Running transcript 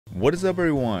What is up,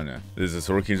 everyone? This is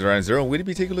Pewdiepie, and we're going to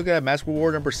be taking a look at Mask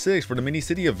Reward number 6 for the mini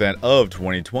city event of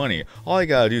 2020. All you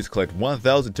gotta do is collect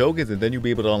 1,000 tokens and then you'll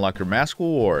be able to unlock your Mask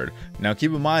Reward. Now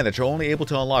keep in mind that you're only able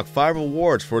to unlock 5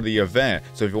 rewards for the event,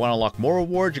 so if you want to unlock more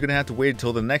rewards, you're going to have to wait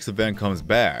until the next event comes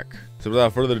back. So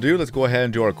without further ado, let's go ahead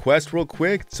and do our quest real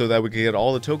quick so that we can get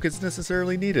all the tokens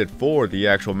necessarily needed for the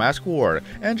actual Mask Reward.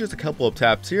 And just a couple of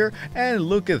taps here, and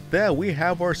look at that, we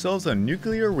have ourselves a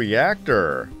nuclear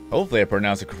reactor. Hopefully I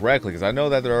pronounced it correctly, because I know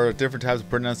that there are different types of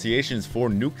pronunciations for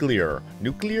nuclear.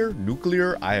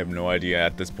 Nuclear? I have no idea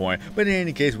at this point. But in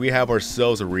any case, we have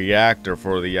ourselves a reactor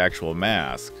for the actual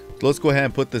mask. So let's go ahead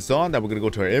and put this on. Now we're going to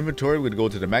go to our inventory, we're going to go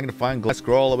to the magnifying glass,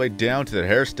 scroll all the way down to the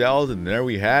hairstyles, and there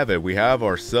we have it. We have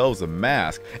ourselves a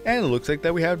mask, and it looks like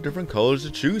that we have different colors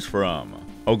to choose from.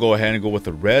 I'll go ahead and go with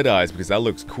the red eyes because that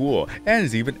looks cool, and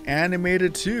it's even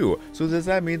animated too. So does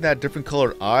that mean that different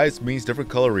colored eyes means different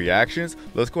color reactions?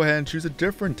 Let's go ahead and choose a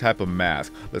different type of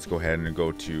mask. Let's go ahead and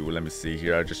go to, let me see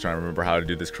here, I'm just trying to remember how to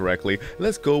do this correctly.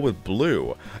 Let's go with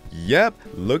blue. Yep,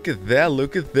 look at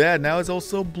that, now it's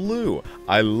also blue.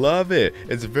 I love it.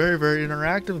 It's very, very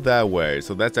interactive that way,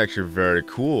 so that's actually very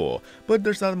cool. But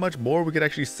there's not much more we could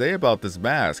actually say about this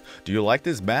mask. Do you like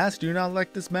this mask? Do you not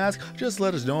like this mask? Just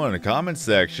let us know in the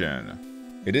comments section.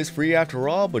 It is free after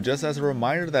all, but just as a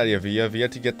reminder that if you have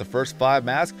yet to get the first 5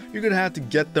 masks, you're going to have to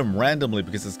get them randomly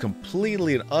because it's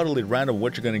completely and utterly random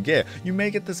what you're going to get. You may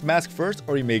get this mask first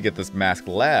or you may get this mask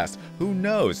last. Who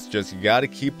knows? Just you got to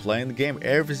keep playing the game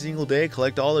every single day,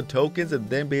 collect all the tokens, and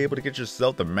then be able to get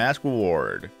yourself the Mask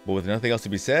Reward. But with nothing else to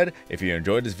be said, if you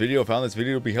enjoyed this video, found this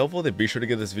video to be helpful, then be sure to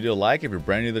give this video a like. If you're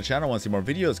brand new to the channel and want to see more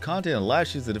videos, content, and live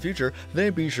streams in the future,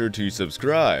 then be sure to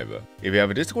subscribe. If you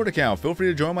have a Discord account, feel free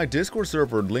to join my Discord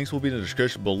server. Links will be in the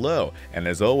description below. And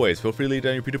as always, feel free to leave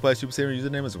down your Pewdiepie Super Saver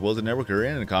username as well as the network you're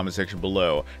in the comment section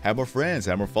below. Have more friends,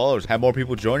 have more followers, have more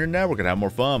people join your network, and have more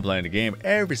fun playing the game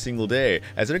every single day,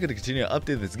 as they're going to continue to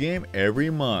update this game every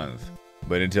month.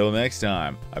 But until next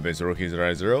time, I've been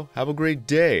Pewdiepie. Have a great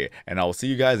day, and I will see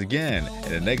you guys again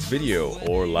in the next video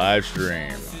or live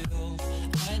stream.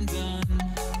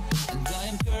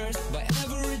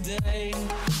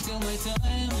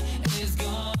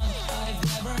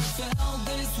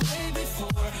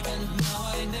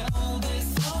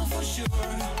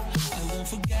 I won't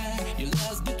forget your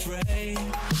last betray.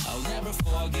 I'll never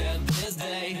forget this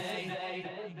day.